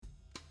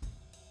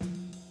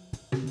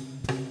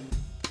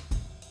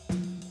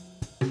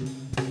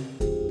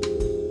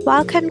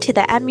Welcome to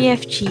the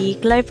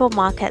MUFG Global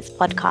Markets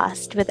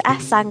Podcast with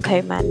Ehsan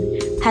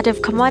Koman, Head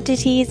of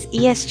Commodities,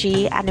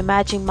 ESG and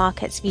Emerging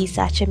Markets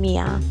Research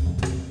EMEA.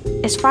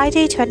 It's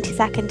Friday,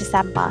 22nd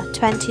December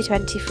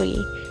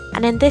 2023,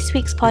 and in this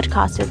week's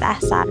podcast with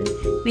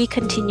Ehsan, we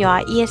continue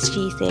our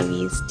ESG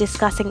series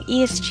discussing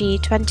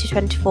ESG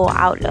 2024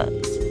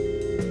 outlooks.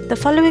 The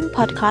following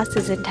podcast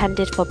is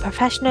intended for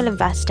professional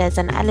investors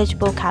and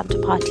eligible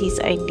counterparties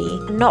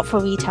only, and not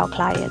for retail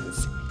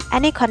clients.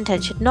 Any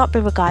content should not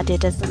be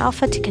regarded as an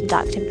offer to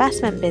conduct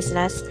investment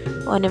business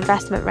or an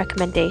investment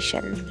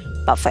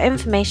recommendation, but for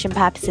information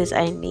purposes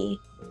only.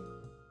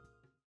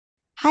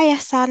 Hi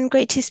Ehsan,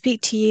 great to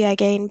speak to you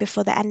again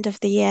before the end of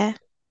the year.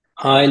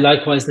 Hi,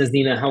 likewise,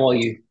 Naznina. How are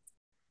you?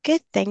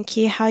 Good, thank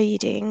you. How are you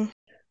doing?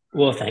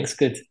 Well, thanks.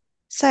 Good.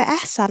 So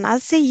Ehsan,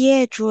 as the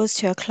year draws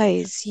to a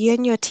close, you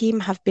and your team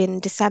have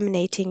been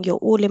disseminating your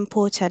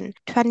all-important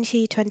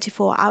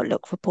 2024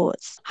 Outlook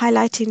reports,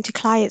 highlighting to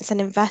clients and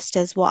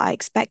investors what are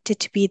expected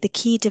to be the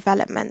key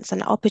developments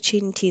and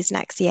opportunities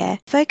next year.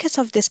 The focus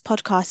of this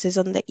podcast is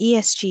on the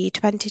ESG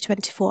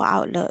 2024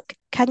 Outlook.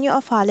 Can you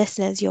offer our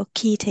listeners your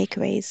key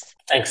takeaways?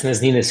 Thanks,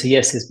 Naznina. So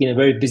yes, it's been a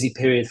very busy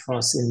period for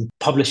us in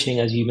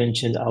publishing, as you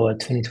mentioned, our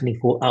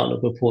 2024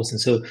 Outlook reports.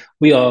 And so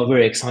we are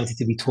very excited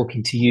to be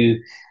talking to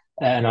you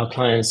and our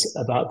clients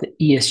about the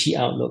ESG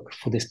outlook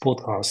for this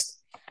podcast.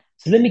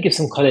 So let me give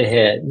some color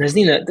here.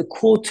 Naznina, the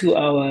call to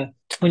our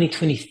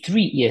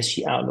 2023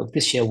 ESG outlook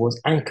this year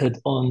was anchored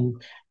on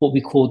what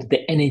we called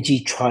the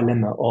energy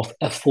trilemma of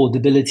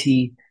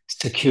affordability,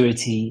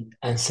 security,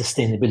 and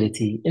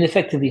sustainability, in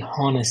effectively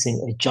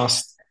harnessing a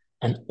just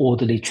and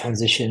orderly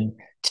transition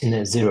to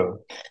net zero.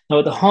 Now,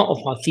 at the heart of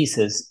our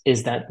thesis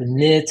is that the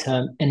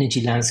near-term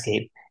energy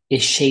landscape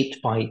is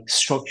shaped by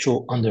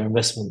structural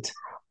underinvestment,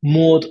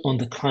 moored on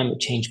the climate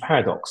change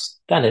paradox.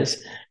 That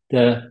is,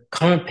 the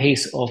current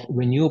pace of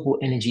renewable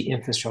energy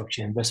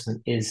infrastructure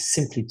investment is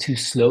simply too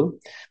slow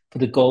for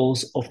the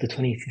goals of the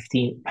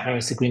 2015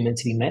 Paris Agreement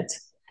to be met.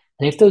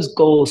 And if those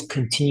goals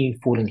continue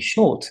falling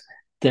short,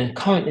 then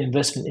current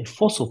investment in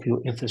fossil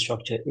fuel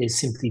infrastructure is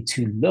simply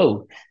too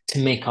low to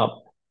make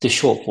up the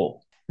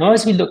shortfall. Now,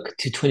 as we look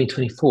to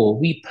 2024,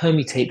 we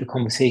permutate the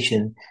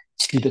conversation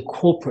to the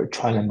corporate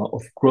trilemma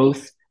of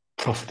growth,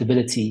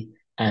 profitability,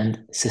 and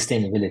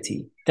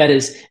sustainability. That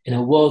is, in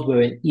a world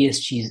wherein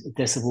ESG's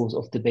decibels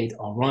of debate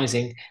are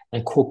rising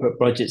and corporate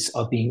budgets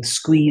are being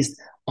squeezed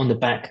on the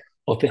back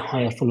of the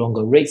higher for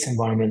longer rates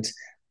environment,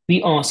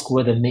 we ask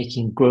whether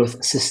making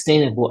growth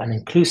sustainable and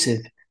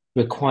inclusive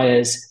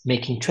requires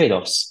making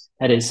trade-offs,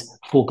 that is,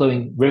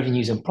 foregoing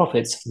revenues and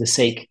profits for the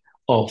sake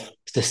of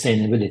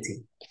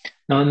sustainability.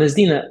 Now,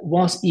 Nazdina,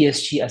 whilst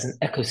ESG as an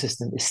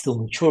ecosystem is still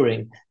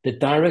maturing, the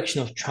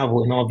direction of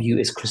travel, in our view,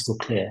 is crystal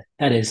clear.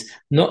 That is,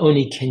 not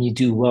only can you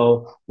do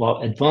well while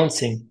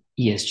advancing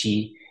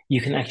ESG, you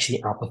can actually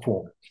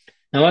outperform.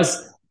 Now,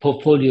 as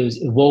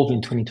portfolios evolve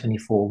in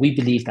 2024, we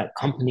believe that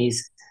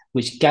companies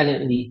which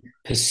gallantly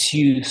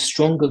pursue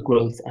stronger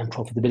growth and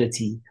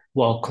profitability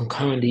while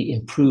concurrently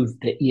improve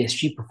their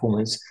ESG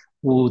performance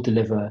will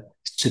deliver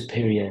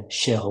superior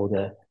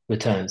shareholder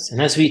returns. And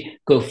as we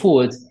go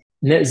forward,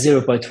 net zero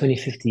by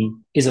 2050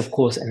 is, of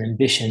course, an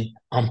ambition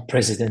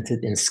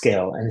unprecedented in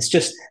scale. And it's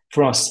just,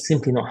 for us,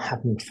 simply not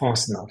happening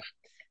fast enough.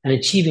 And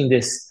achieving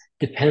this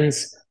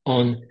depends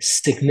on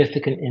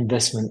significant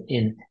investment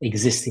in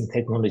existing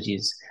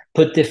technologies.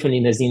 Put differently,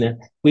 Nazina,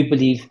 we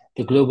believe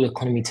the global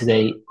economy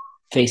today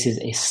faces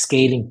a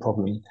scaling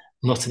problem,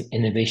 not an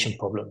innovation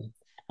problem.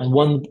 And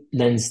one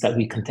lens that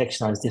we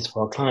contextualize this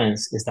for our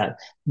clients is that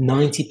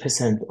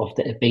 90% of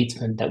the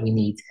abatement that we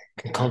need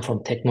can come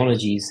from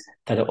technologies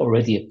that are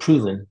already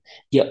proven,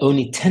 yet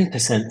only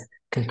 10%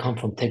 can come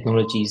from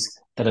technologies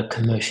that are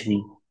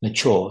commercially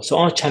mature. So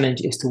our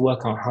challenge is to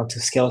work out how to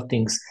scale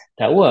things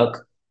that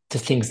work to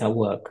things that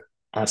work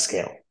at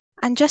scale.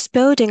 And just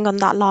building on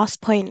that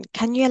last point,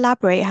 can you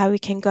elaborate how we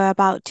can go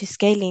about to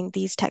scaling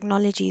these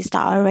technologies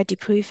that are already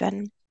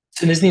proven?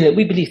 So, Naznina,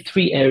 we believe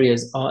three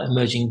areas are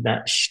emerging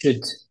that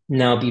should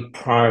now be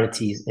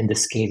priorities in the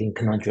scaling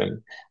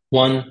conundrum.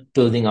 One,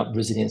 building up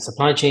resilient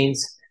supply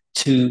chains.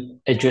 Two,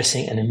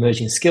 addressing an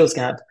emerging skills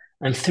gap.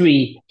 And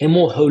three, a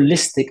more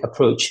holistic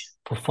approach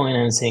for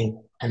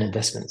financing and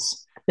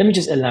investments. Let me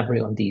just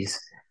elaborate on these.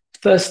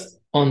 First,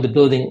 on the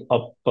building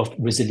up of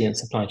resilient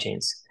supply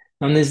chains.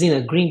 Now,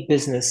 Naznina, green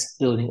business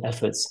building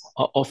efforts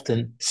are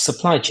often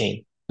supply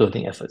chain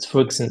building efforts.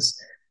 For instance,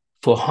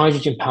 for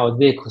hydrogen-powered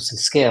vehicles to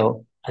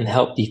scale and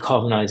help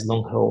decarbonize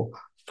long-haul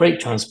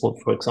freight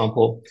transport, for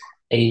example,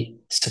 a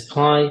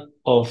supply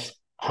of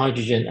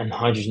hydrogen and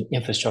hydrogen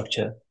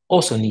infrastructure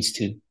also needs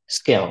to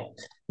scale.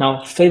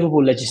 Now,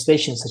 favorable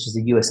legislation such as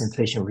the US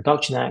Inflation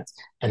Reduction Act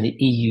and the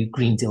EU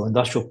Green Deal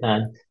Industrial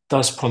Plan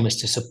does promise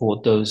to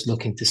support those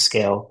looking to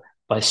scale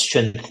by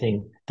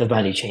strengthening the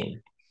value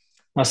chain.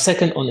 Now,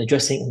 second, on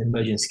addressing an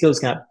emerging skills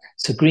gap,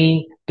 so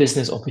green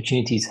business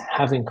opportunities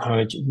have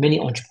encouraged many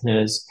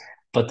entrepreneurs,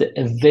 but the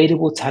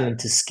available talent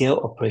to scale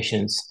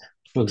operations,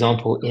 for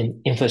example,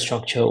 in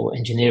infrastructure or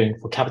engineering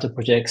for capital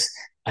projects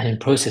and in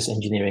process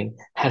engineering,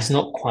 has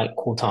not quite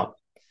caught up.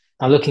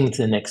 Now, looking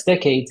into the next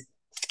decade,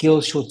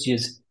 skills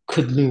shortages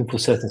could loom for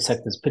certain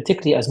sectors,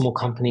 particularly as more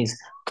companies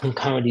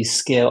concurrently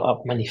scale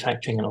up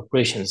manufacturing and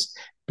operations.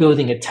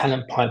 Building a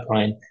talent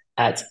pipeline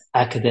at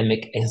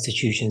academic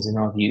institutions, in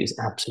our view, is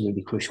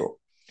absolutely crucial.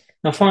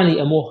 Now, finally,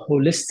 a more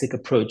holistic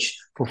approach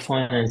for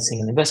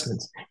financing and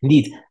investment.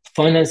 Indeed,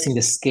 financing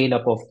the scale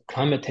up of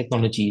climate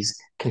technologies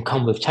can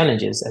come with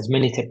challenges, as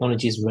many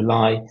technologies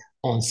rely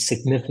on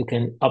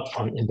significant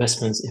upfront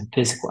investments in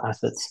physical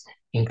assets,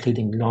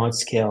 including large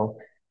scale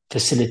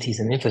facilities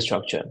and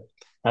infrastructure.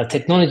 Now,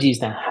 technologies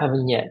that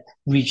haven't yet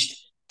reached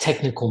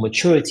technical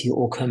maturity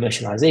or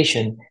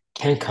commercialization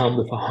can come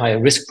with a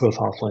higher risk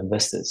profile for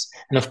investors.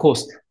 And of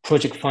course,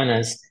 project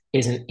finance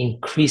is an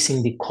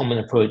increasingly common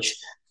approach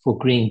for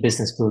green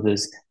business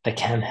builders that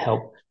can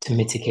help to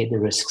mitigate the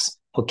risks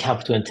for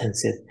capital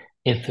intensive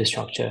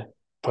infrastructure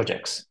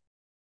projects.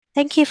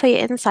 Thank you for your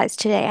insights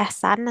today,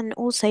 Ehsan, and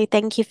also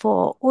thank you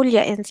for all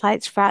your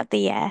insights throughout the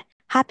year.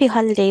 Happy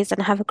holidays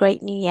and have a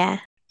great new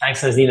year.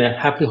 Thanks, Azina.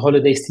 Happy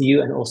holidays to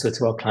you and also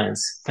to our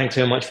clients. Thanks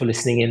very much for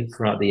listening in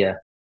throughout the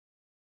year.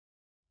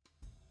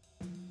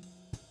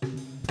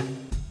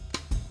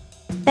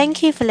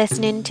 Thank you for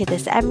listening to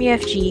this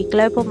MUFG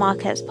Global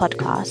Markets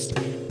podcast.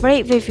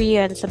 Rate, review,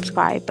 and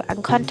subscribe,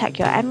 and contact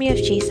your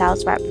MUFG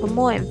sales rep for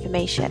more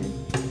information.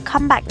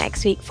 Come back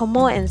next week for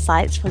more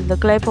insights from the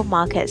Global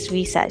Markets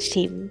research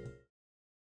team.